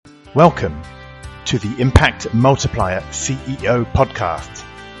Welcome to the Impact Multiplier CEO podcast.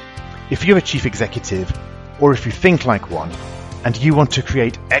 If you're a chief executive, or if you think like one, and you want to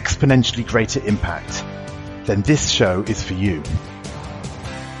create exponentially greater impact, then this show is for you.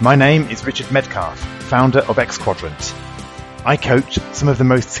 My name is Richard Metcalf, founder of X Quadrant. I coach some of the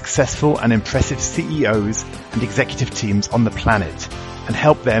most successful and impressive CEOs and executive teams on the planet and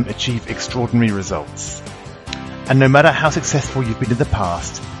help them achieve extraordinary results. And no matter how successful you've been in the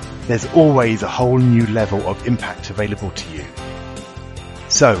past, there's always a whole new level of impact available to you.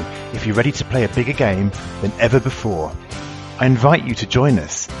 So, if you're ready to play a bigger game than ever before, I invite you to join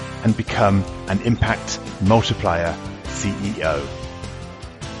us and become an Impact Multiplier CEO.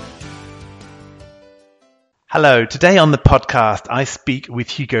 Hello, today on the podcast, I speak with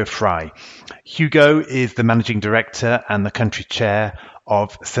Hugo Fry. Hugo is the managing director and the country chair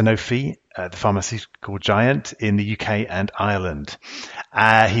of Sanofi, the pharmaceutical giant in the UK and Ireland.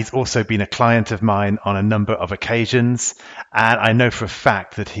 He's also been a client of mine on a number of occasions, and I know for a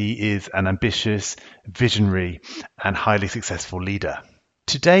fact that he is an ambitious, visionary, and highly successful leader.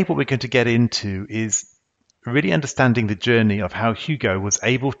 Today, what we're going to get into is really understanding the journey of how Hugo was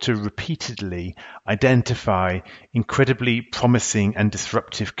able to repeatedly identify incredibly promising and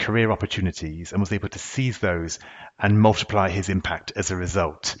disruptive career opportunities and was able to seize those and multiply his impact as a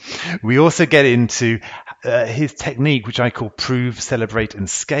result. We also get into his technique, which I call prove, celebrate, and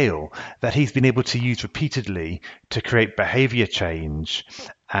scale, that he's been able to use repeatedly to create behavior change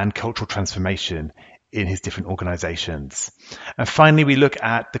and cultural transformation in his different organizations. And finally, we look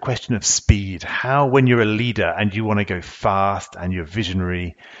at the question of speed, how when you're a leader and you want to go fast and you're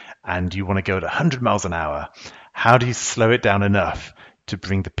visionary and you want to go at 100 miles an hour, how do you slow it down enough to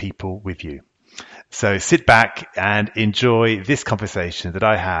bring the people with you? So sit back and enjoy this conversation that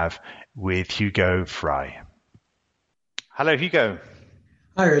I have with Hugo Fry. Hello, Hugo.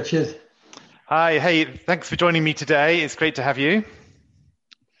 Hi, Richard. Hi, hey, thanks for joining me today. It's great to have you.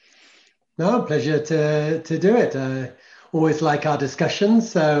 No, pleasure to do it. I always like our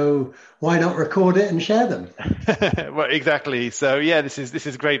discussions, so why not record it and share them? Well, exactly. So yeah, this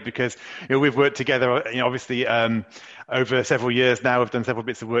is great because we've worked together. Obviously, over several years now, we've done several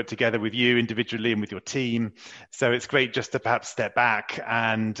bits of work together with you individually and with your team. So it's great just to perhaps step back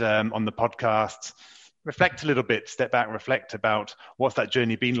and on the podcast reflect a little bit, step back and reflect about what's that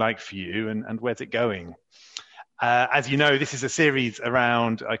journey been like for you and where's it going. As you know, this is a series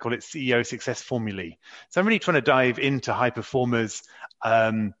around, I call it CEO Success Formulae. So I'm really trying to dive into high performers,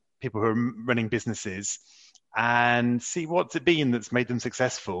 people who are running businesses, and see what's it been that's made them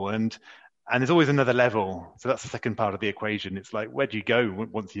successful. And there's always another level. So that's the second part of the equation. It's like, where do you go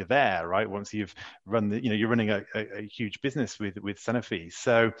once you're there, right? Once you've run you're running a huge business with Sanofi.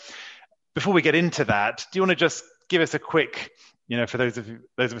 So before we get into that, do you want to just give us a quick, for those of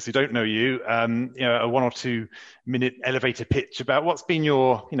us who don't know you, a 1 or 2 minute elevator pitch about what's been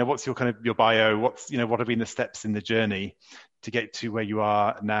your, what's your kind of your bio, what have been the steps in the journey to get to where you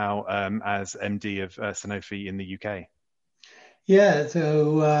are now as MD of Sanofi in the UK? Yeah,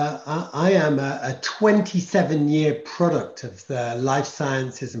 so I am a 27-year product of the life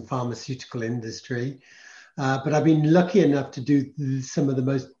sciences and pharmaceutical industry. But I've been lucky enough to do some of the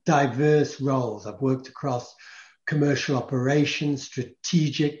most diverse roles. I've worked across commercial operations,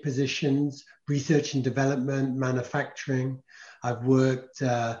 strategic positions, research and development, manufacturing. I've worked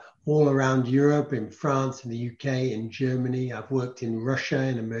all around Europe, in France, in the UK, in Germany. I've worked in Russia,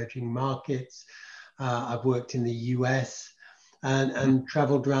 in emerging markets. I've worked in the US and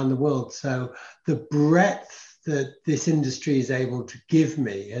traveled around the world. So the breadth that this industry is able to give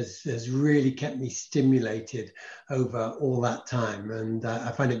me has really kept me stimulated over all that time. And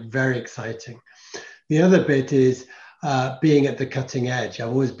I find it very exciting. The other bit is being at the cutting edge. I've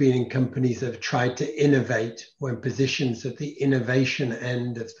always been in companies that have tried to innovate or in positions at the innovation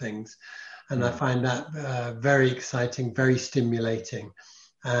end of things. And I find that very exciting, very stimulating.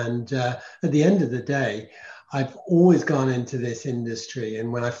 And at the end of the day, I've always gone into this industry.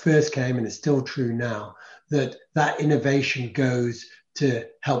 And when I first came, and it's still true now, that innovation goes to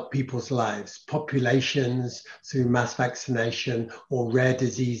help people's lives, populations through mass vaccination or rare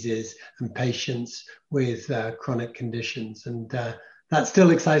diseases and patients with chronic conditions. And that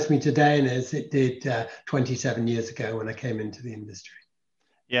still excites me today, and as it did 27 years ago when I came into the industry.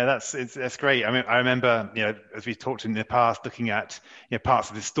 Yeah, that's great. I mean, I remember, as we talked in the past, looking at parts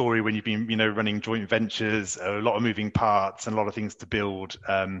of the story when you've been, running joint ventures, a lot of moving parts and a lot of things to build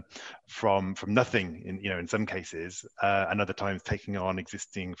from nothing. In some cases, and other times taking on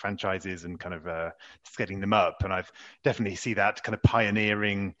existing franchises and kind of scaling them up. And I've definitely see that kind of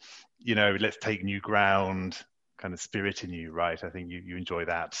pioneering, let's take new ground kind of spirit in you, right? I think you enjoy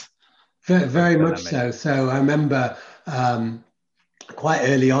that. Very much dynamic. so. So I remember quite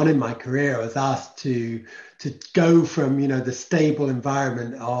early on in my career, I was asked to go from the stable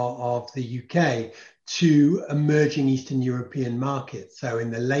environment of the UK to emerging Eastern European markets. So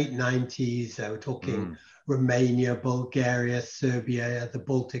in the late 90s, we're talking Mm. Romania, Bulgaria, Serbia, the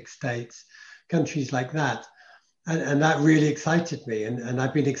Baltic states, countries like that. And that really excited me. And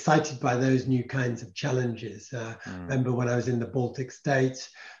I've been excited by those new kinds of challenges. Mm. Remember when I was in the Baltic states,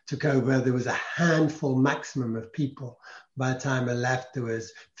 took over, there was a handful maximum of people. By the time I left, there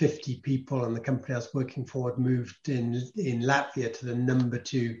was 50 people, and the company I was working for had moved in Latvia to the number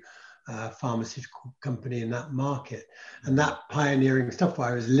two pharmaceutical company in that market. And Mm. that pioneering stuff where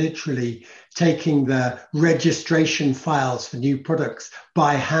I was literally taking the registration files for new products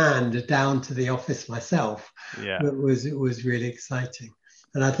by hand down to the office myself. Yeah. It was really exciting.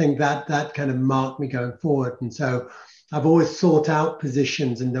 And I think that kind of marked me going forward. And so I've always sought out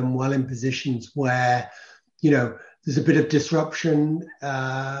positions and done well in positions where, there's a bit of disruption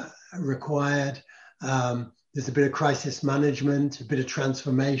required. There's a bit of crisis management, a bit of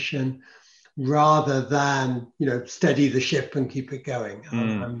transformation, rather than steady the ship and keep it going.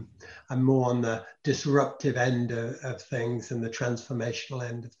 Mm. I'm more on the disruptive end of things and the transformational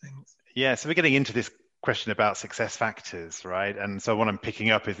end of things. Yeah, so we're getting into this question about success factors, right? And so what I'm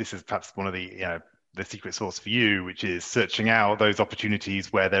picking up is this is perhaps one of the secret sauce for you, which is searching out those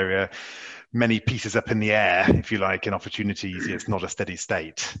opportunities where there are many pieces up in the air, if you like, and opportunities. It's not a steady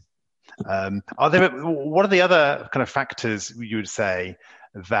state. What are the other kind of factors you would say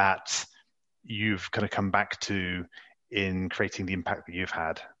that you've kind of come back to in creating the impact that you've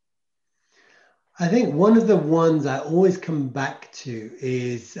had? I think one of the ones I always come back to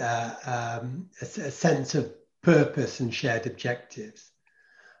is a sense of purpose and shared objectives.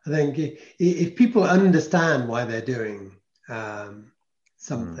 I think if people understand why they're doing Mm.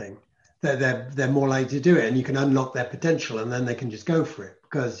 something, they're more likely to do it, and you can unlock their potential, and then they can just go for it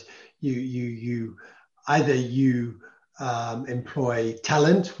because you either employ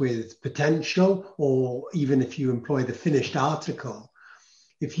talent with potential, or even if you employ the finished article,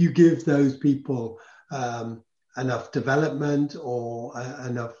 if you give those people enough development or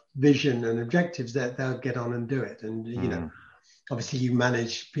enough vision and objectives, that they'll get on and do it. And Mm. obviously you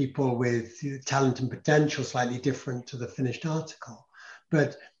manage people with talent and potential slightly different to the finished article,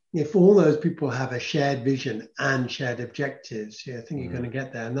 but if all those people have a shared vision and shared objectives, I think you're going Mm. to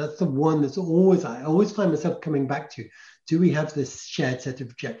get there. And that's the one that's I always find myself coming back to. Do we have this shared set of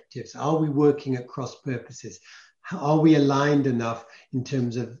objectives? Are we working at cross purposes? Are we aligned enough in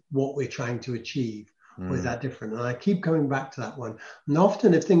terms of what we're trying to achieve? Or is Mm. that different? And I keep coming back to that one. And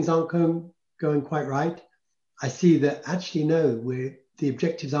often if things aren't going quite right, I see that actually, no, the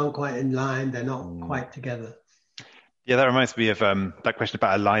objectives aren't quite in line. They're not Mm. quite together. Yeah, that reminds me of that question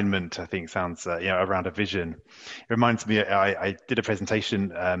about alignment. I think sounds around a vision. It reminds me. I did a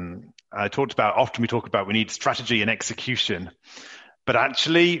presentation. I talked about often we talk about we need strategy and execution, but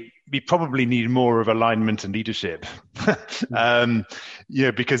actually we probably need more of alignment and leadership.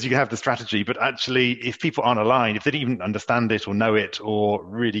 Because you can have the strategy, but actually if people aren't aligned, if they don't even understand it or know it or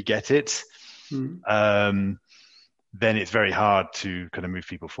really get it, Mm. then it's very hard to kind of move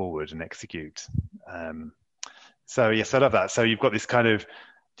people forward and execute. So yes, I love that. So you've got this kind of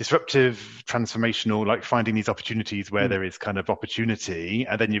disruptive, transformational, like finding these opportunities where Mm. there is kind of opportunity,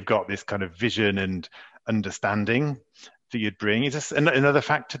 and then you've got this kind of vision and understanding that you'd bring. Is this another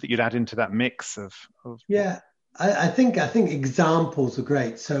factor that you'd add into that mix of Yeah, I think examples are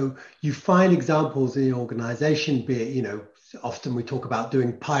great. So you find examples in the organization, be it, often we talk about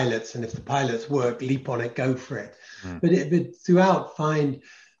doing pilots, and if the pilots work, leap on it, go for it. Mm. But throughout, find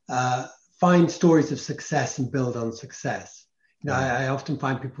stories of success and build on success. Mm. I often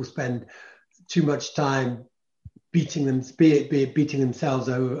find people spend too much time beating themselves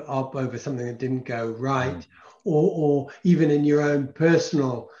up over something that didn't go Mm. right, or even in your own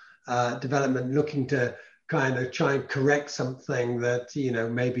personal development, looking to kind of try and correct something that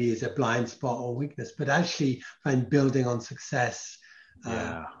maybe is a blind spot or weakness, but actually find building on success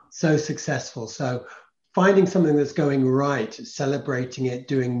Yeah. so successful. So finding something that's going right, celebrating it,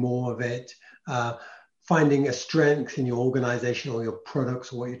 doing more of it, finding a strength in your organization or your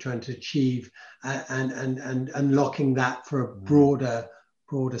products or what you're trying to achieve, and unlocking that for a Mm.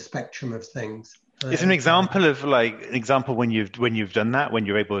 broader spectrum of things. Is an example of an example when you've done that, when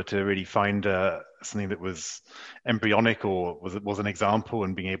you're able to really find something that was embryonic or was an example,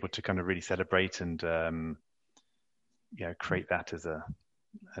 and being able to kind of really celebrate and create that as a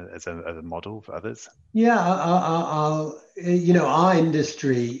model for others. Yeah, our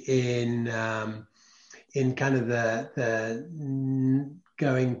industry in kind of the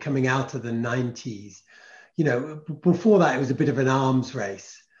coming out of the 90s. Before that, it was a bit of an arms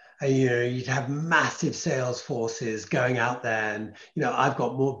race. You'd have massive sales forces going out there, and I've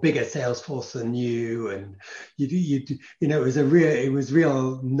got bigger sales force than you, and it was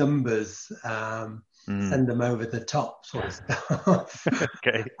real numbers, send them over the top sort of stuff.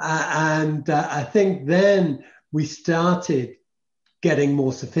 Okay. And I think then we started getting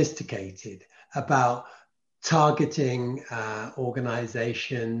more sophisticated about targeting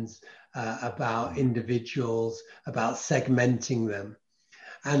organizations, about individuals, about segmenting them.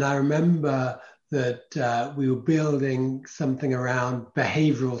 And I remember that we were building something around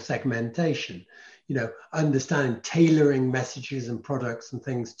behavioral segmentation, understanding, tailoring messages and products and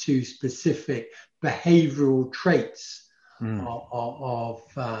things to specific behavioral traits of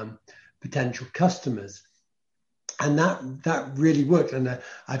potential customers. And that really worked. And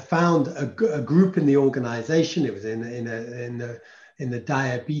I found a group in the organization. It was in the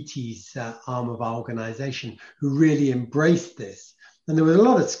diabetes arm of our organization, who really embraced this. And there were a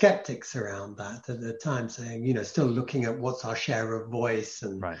lot of skeptics around that at the time, saying, still looking at what's our share of voice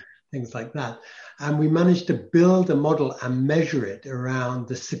and things like that. And we managed to build a model and measure it around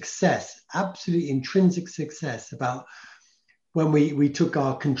the success, absolute intrinsic success, about when we took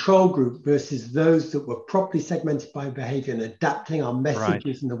our control group versus those that were properly segmented by behavior and adapting our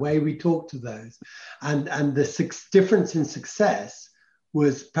messages and the way we talk to those. And the difference in success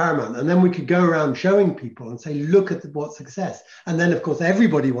was paramount. And then we could go around showing people and say, look at what success. And then, of course,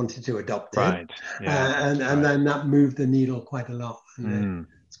 everybody wanted to adopt it. And then that moved the needle quite a lot. And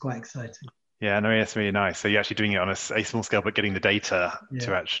it's quite exciting. Yeah, no, it's really nice. So you're actually doing it on a small scale, but getting the data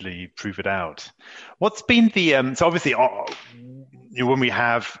to actually prove it out. What's been the so obviously, when we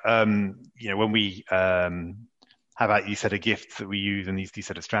have have you set of gifts that we use and these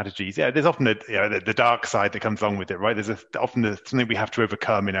set of strategies, there's often the dark side that comes along with it, right? There's often something we have to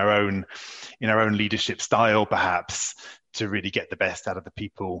overcome in our own leadership style, perhaps, to really get the best out of the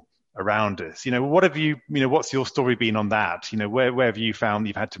people around us. What have you, what's your story been on that? Where have you found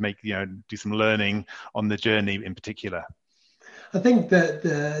you've had to make, do some learning on the journey in particular? I think that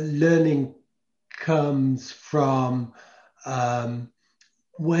the learning comes from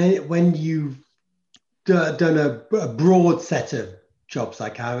when you've done a broad set of jobs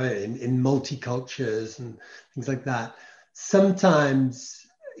like I have in multicultures and things like that. Sometimes,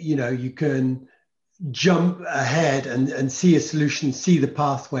 you can jump ahead and see a solution, see the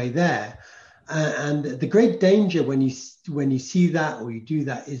pathway there. And the great danger when you see that or you do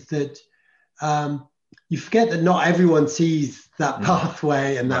that is that you forget that not everyone sees that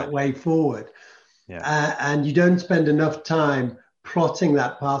pathway and that way forward. And you don't spend enough time plotting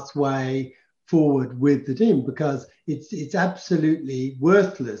that pathway forward with the team, because it's absolutely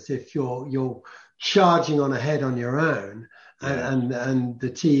worthless if you're charging on ahead on your own and the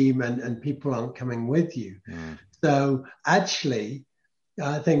team and people aren't coming with you. So actually,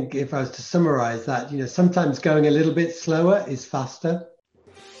 I think if I was to summarize that, sometimes going a little bit slower is faster.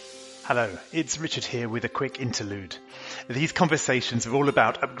 Hello, it's Richard here with a quick interlude. These conversations are all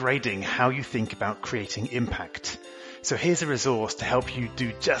about upgrading how you think about creating impact. So here's a resource to help you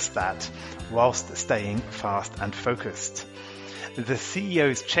do just that whilst staying fast and focused. The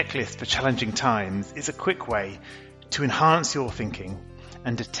CEO's Checklist for Challenging Times is a quick way to enhance your thinking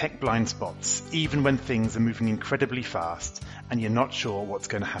and detect blind spots, even when things are moving incredibly fast and you're not sure what's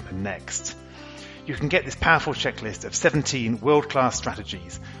going to happen next. You can get this powerful checklist of 17 world-class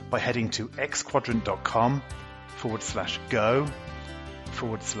strategies by heading to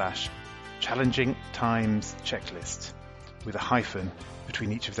xquadrant.com/go/challenging times checklist with a hyphen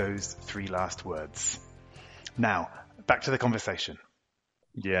between each of those three last words. Now, back to the conversation.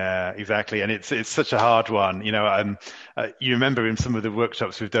 Yeah, exactly. And it's such a hard one. You remember in some of the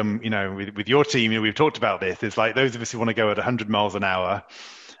workshops we've done, with your team, we've talked about this. It's like those of us who want to go at 100 miles an hour,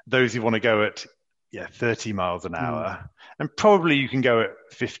 those who want to go at 30 miles an hour, and probably you can go at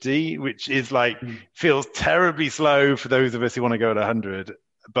 50, which is feels terribly slow for those of us who want to go at 100.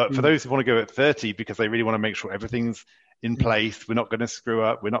 But for those who want to go at 30, because they really want to make sure everything's in place, we're not going to screw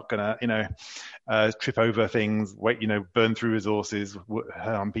up, we're not going to, trip over things, burn through resources,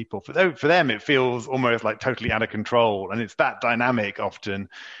 harm people. For them, it feels almost like totally out of control. And it's that dynamic often,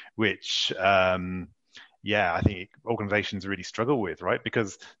 which, I think organizations really struggle with, right?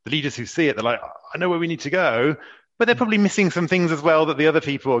 Because the leaders who see it, they're like, I know where we need to go, but they're probably missing some things as well that the other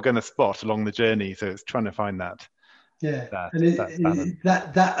people are going to spot along the journey. So it's trying to find that.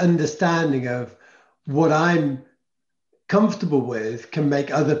 That understanding of what I'm comfortable with can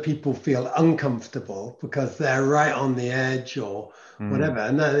make other people feel uncomfortable because they're right on the edge or whatever.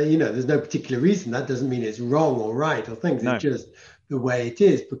 And there's no particular reason. That doesn't mean it's wrong or right or things. No. It's just the way it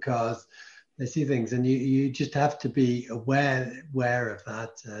is because they see things, and you just have to be aware of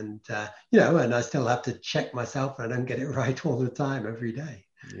that. And and I still have to check myself. I don't get it right all the time every day.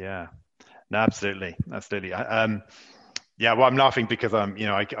 Yeah. No, absolutely. Yeah, well, I'm laughing because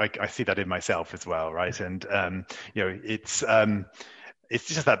I see that in myself as well, right? And it's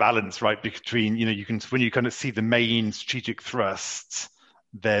just that balance, right? Between you can, when you kind of see the main strategic thrusts,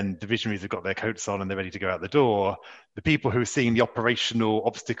 then the visionaries have got their coats on and they're ready to go out the door. The people who are seeing the operational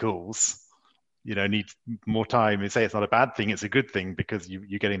obstacles, need more time, and say it's not a bad thing, it's a good thing because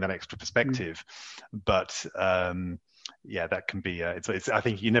you're getting that extra perspective. But yeah, that can be. It's. I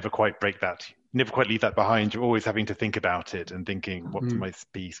think you never quite break that. You never quite leave that behind. You're always having to think about it and thinking, what's my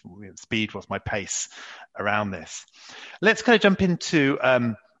speed? What's my pace around this? Let's kind of jump into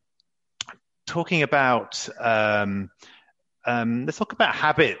talking about. Let's talk about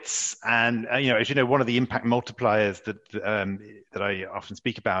habits, and as you know, one of the impact multipliers that I often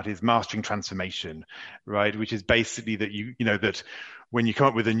speak about is mastering transformation, right? Which is basically that that when you come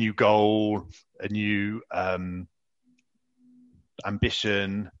up with a new goal, a new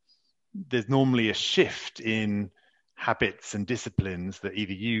ambition, there's normally a shift in habits and disciplines that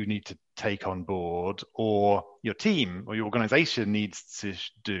either you need to take on board or your team or your organization needs to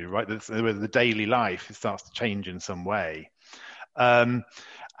do, right? The daily life, it starts to change in some way. And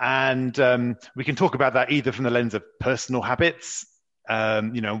we can talk about that either from the lens of personal habits,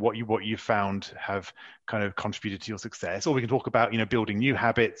 what you found have kind of contributed to your success, or we can talk about building new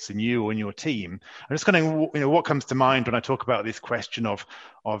habits in you or in your team. I'm just kind of what comes to mind when I talk about this question of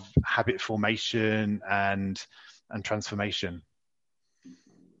habit formation and transformation.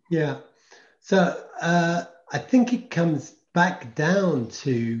 Yeah, so I think it comes back down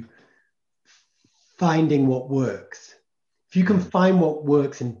to finding what works. If you can find what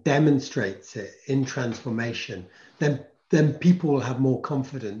works and demonstrates it in transformation, then people will have more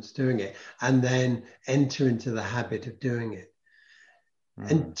confidence doing it and then enter into the habit of doing it.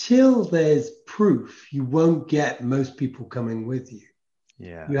 Until there's proof, you won't get most people coming with you.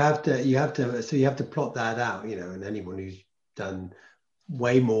 Yeah. You have to plot that out, and anyone who's done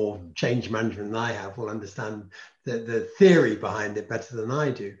way more change management than I have will understand the theory behind it better than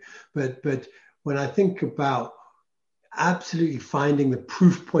I do. But when I think about absolutely finding the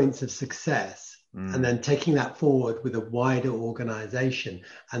proof points of success and then taking that forward with a wider organization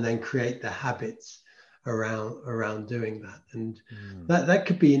and then create the habits around doing that. And that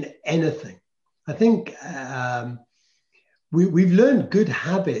could be in anything. I think we've learned good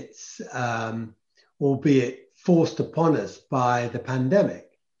habits, albeit forced upon us by the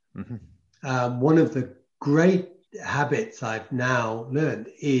pandemic. One of the great habits I've now learned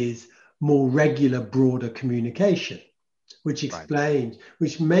is more regular, broader communication, which explains,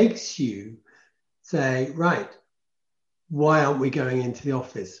 which makes you say, right, why aren't we going into the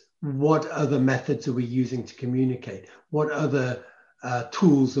office? What other methods are we using to communicate? What other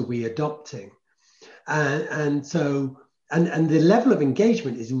tools are we adopting? And the level of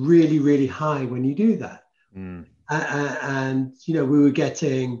engagement is really, really high when you do that. And we were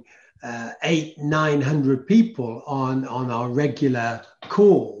getting 800-900 people on our regular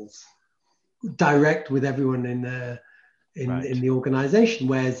calls, direct with everyone in the organization,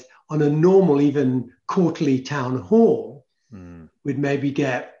 whereas on a normal, even quarterly town hall, we'd maybe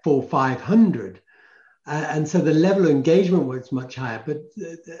get 400-500. And so the level of engagement was much higher, but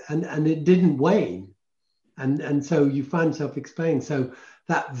and it didn't wane. And so you find yourself explaining. So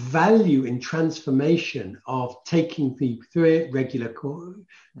that value in transformation of taking people through it, regular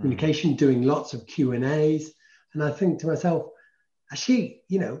communication, doing lots of Q&As. And I think to myself, actually,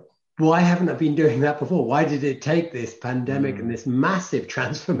 why haven't I been doing that before? Why did it take this pandemic and this massive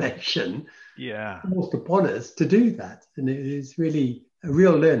transformation forced upon us to do that? And it is really a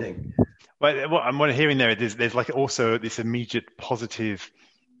real learning. Well, what I'm hearing there's like also this immediate positive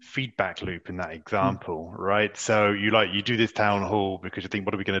feedback loop in that example, right? So you do this town hall because you think,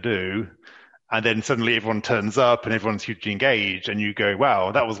 what are we going to do? And then suddenly everyone turns up and everyone's hugely engaged and you go,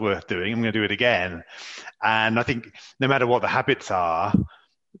 wow, that was worth doing. I'm going to do it again. And I think no matter what the habits are,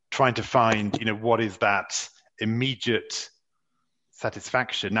 trying to find, what is that immediate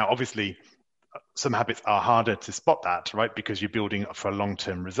satisfaction. Now, obviously, some habits are harder to spot that, right? Because you're building for a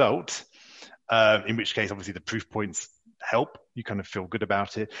long-term result, in which case, obviously, the proof points help. You kind of feel good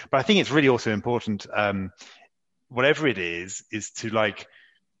about it. But I think it's really also important, whatever it is to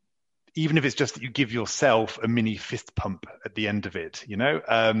even if it's just that you give yourself a mini fist pump at the end of it,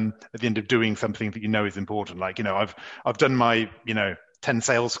 at the end of doing something that is important. I've done my, 10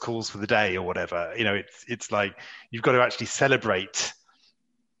 sales calls for the day or whatever. It's like you've got to actually celebrate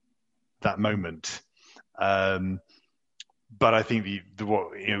that moment. But I think the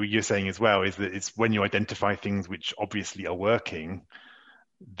what you're saying as well is that it's when you identify things which obviously are working,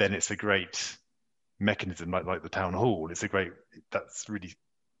 then it's a great mechanism, like the town hall. That's really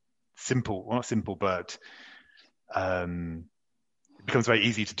simple, well, not simple, but um, it becomes very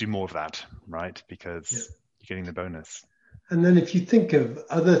easy to do more of that, right? Yeah. Because you're getting the bonus. And then if you think of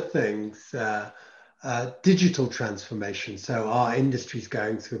other things, digital transformation. So our industry is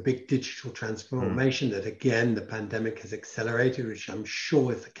going through a big digital Mm, transformation that, again, the pandemic has accelerated, which I'm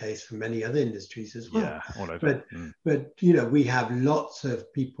sure is the case for many other industries as well. yeah, all over. But but we have lots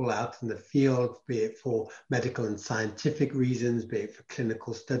of people out in the field, be it for medical and scientific reasons, be it for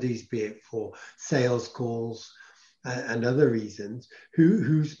clinical studies, be it for sales calls and other reasons,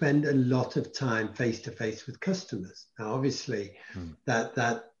 who spend a lot of time face to face with customers. Now, obviously, Mm,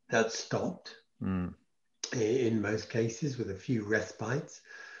 that stopped mm, in most cases with a few respites.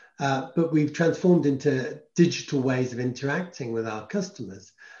 But we've transformed into digital ways of interacting with our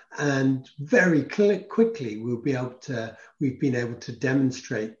customers. And very quickly, we've been able to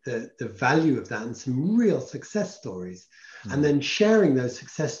demonstrate the value of that and some real success stories. And mm, then sharing those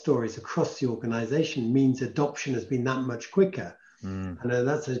success stories across the organization means adoption has been that much quicker. mm. And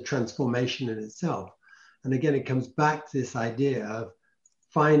that's a transformation in itself. And again, it comes back to this idea of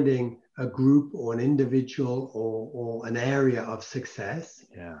finding a group or an individual or an area of success,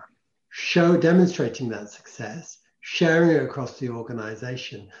 Yeah. demonstrating that success, sharing it across the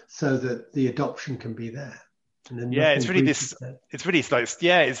organization so that the adoption can be there. And then Yeah, nothing it's really breeds this. success. It's really like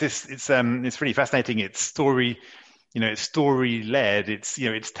yeah, it's really fascinating. It's story, it's story led.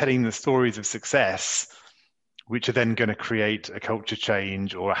 It's telling the stories of success, which are then going to create a culture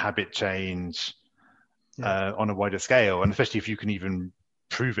change or a habit change Yeah. on a wider scale. And especially if you can even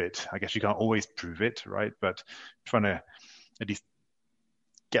prove it. I guess you can't always prove it, right? But trying to at least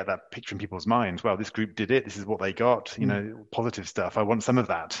get that picture in people's minds. Well, this group did it. This is what they got. Mm. Positive stuff. I want some of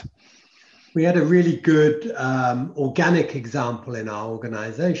that. We had a really good organic example in our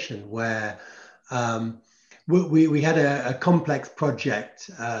organization where um, we had a complex project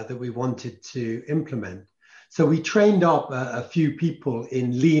that we wanted to implement. So we trained up a few people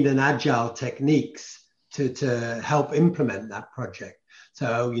in lean and agile techniques to help implement that project.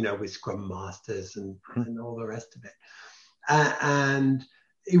 So, with Scrum Masters and all the rest of it. And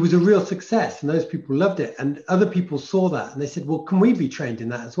it was a real success, and those people loved it. And other people saw that and they said, well, can we be trained in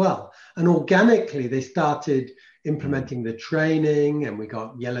that as well? And organically, they started Mm, implementing the training, and we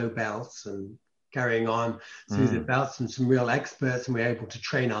got yellow belts and carrying on through the mm, belts and some real experts, and we were able to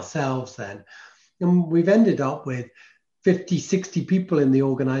train ourselves then. And we've ended up with 50, 60 people in the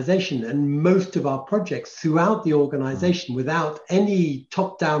organization, and most of our projects throughout the mm, organization without any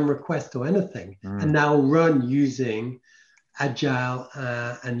top down request or anything, and mm, now run using agile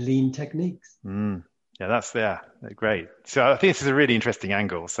and lean techniques. mm. Yeah, great. So I think this is a really interesting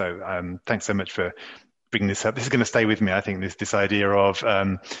angle. So thanks so much for bringing this up. This is going to stay with me. I think this idea of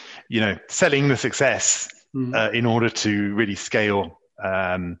selling the success Mm. in order to really scale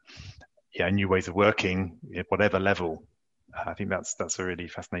new ways of working at whatever level. I think that's a really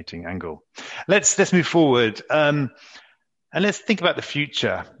fascinating angle. Let's move forward and let's think about the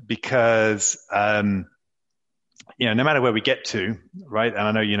future because no matter where we get to, right? And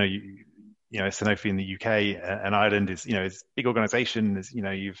I know Sanofi in the UK and Ireland is a big organization.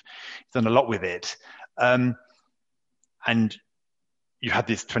 You've done a lot with it, and you had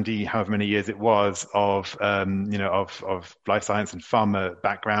this 20 however many years it was of life science and pharma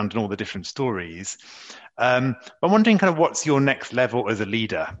background and all the different stories. I'm wondering kind of what's your next level as a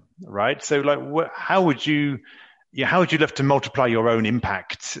leader, right? So like how would you love to multiply your own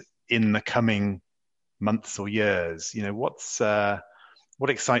impact in the coming months or years? What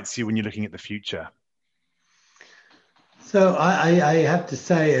excites you when you're looking at the future? So I have to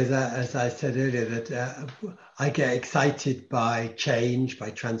say, as I said earlier, that I get excited by change, by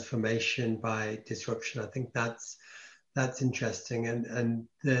transformation, by disruption. I think that's interesting, and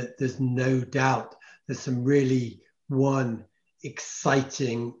there's no doubt there's some really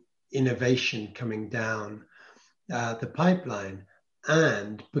exciting innovation coming down the pipeline.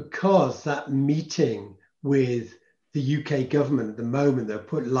 And because that meeting with the UK government at the moment, they've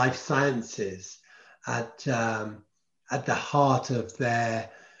put life sciences at at the heart of their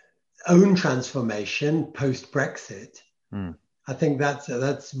own transformation post Brexit. Mm, I think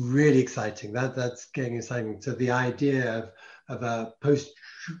that's really exciting. That's getting exciting. So the idea of a post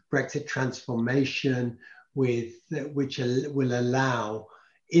Brexit transformation which will allow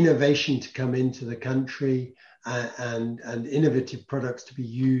innovation to come into the country and innovative products to be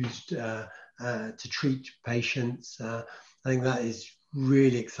used to treat patients. I think that is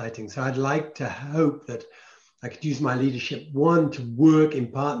really exciting. So I'd like to hope that I could use my leadership, one, to work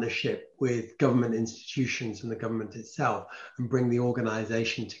in partnership with government institutions and the government itself and bring the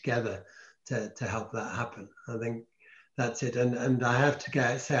organization together to help that happen. I think that's it. And I have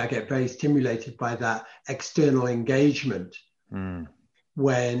to say I get very stimulated by that external engagement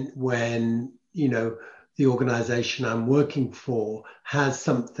when the organization I'm working for has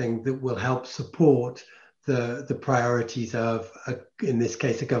something that will help support the priorities of, in this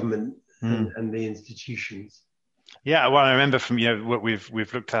case, a government and the institutions. Yeah, well, I remember from what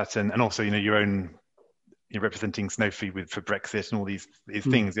we've looked at, and also your own representing Sanofi for Brexit and all these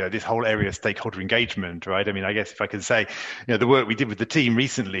things. This whole area of stakeholder engagement, right? I mean, I guess if I could say, the work we did with the team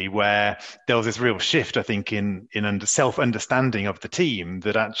recently, where there was this real shift, I think, in self-understanding of the team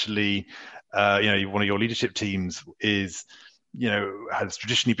that actually, one of your leadership teams is, has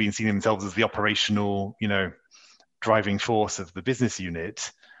traditionally been seeing themselves as the operational, driving force of the business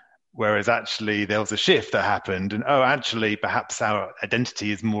unit. Whereas actually there was a shift that happened, and actually perhaps our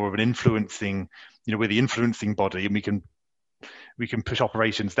identity is more of an influencing, we're the influencing body, and we can push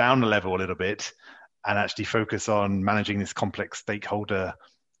operations down a level a little bit and actually focus on managing this complex stakeholder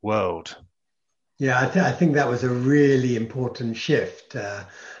world. Yeah, I think that was a really important shift.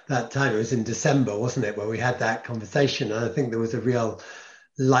 That time, it was in December, wasn't it, where we had that conversation, and I think there was a real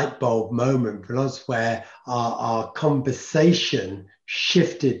light bulb moment for us where our conversation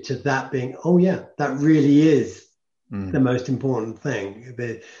shifted to that being, that really is the most important thing.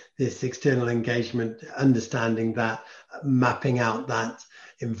 This external engagement, understanding that, mapping out that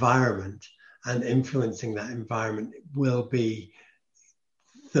environment and influencing that environment will be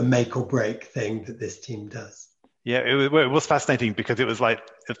the make or break thing that this team does. Yeah, it was fascinating because it was like,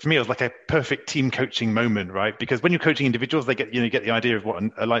 for me, it was like a perfect team coaching moment, right? Because when you're coaching individuals, they get, you get the idea of what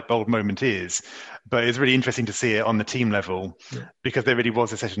a light bulb moment is, but it's really interesting to see it on the team level because there really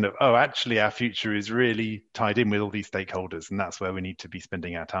was a session of, actually our future is really tied in with all these stakeholders, and that's where we need to be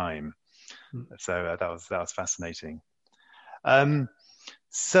spending our time. So that was fascinating.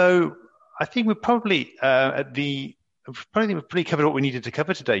 So I think we're probably we've probably covered what we needed to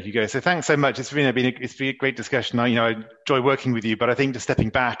cover today, Hugo. So thanks so much. It's been a great discussion. I enjoy working with you, but I think just stepping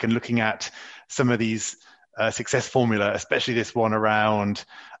back and looking at some of these success formula, especially this one around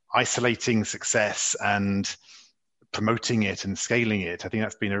isolating success and promoting it and scaling it, I think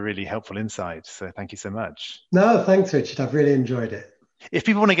that's been a really helpful insight. So thank you so much. No, thanks, Richard. I've really enjoyed it. If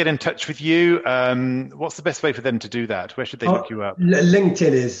people want to get in touch with you, what's the best way for them to do that? Where should they look you up?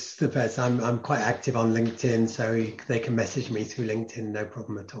 LinkedIn is the best. I'm quite active on LinkedIn, so they can message me through LinkedIn, no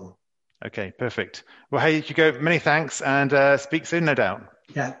problem at all. Okay, perfect. Well, hey, Hugo, many thanks, and speak soon, no doubt.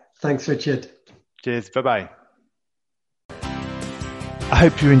 Yeah, thanks, Richard. Cheers. Bye-bye. I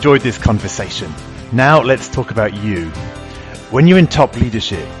hope you enjoyed this conversation. Now let's talk about you. When you're in top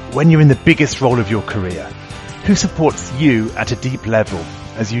leadership, when you're in the biggest role of your career, who supports you at a deep level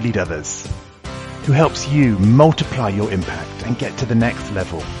as you lead others? Who helps you multiply your impact and get to the next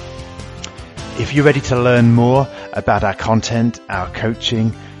level? If you're ready to learn more about our content, our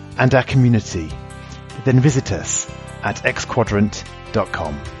coaching, and our community, then visit us at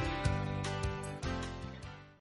xquadrant.com.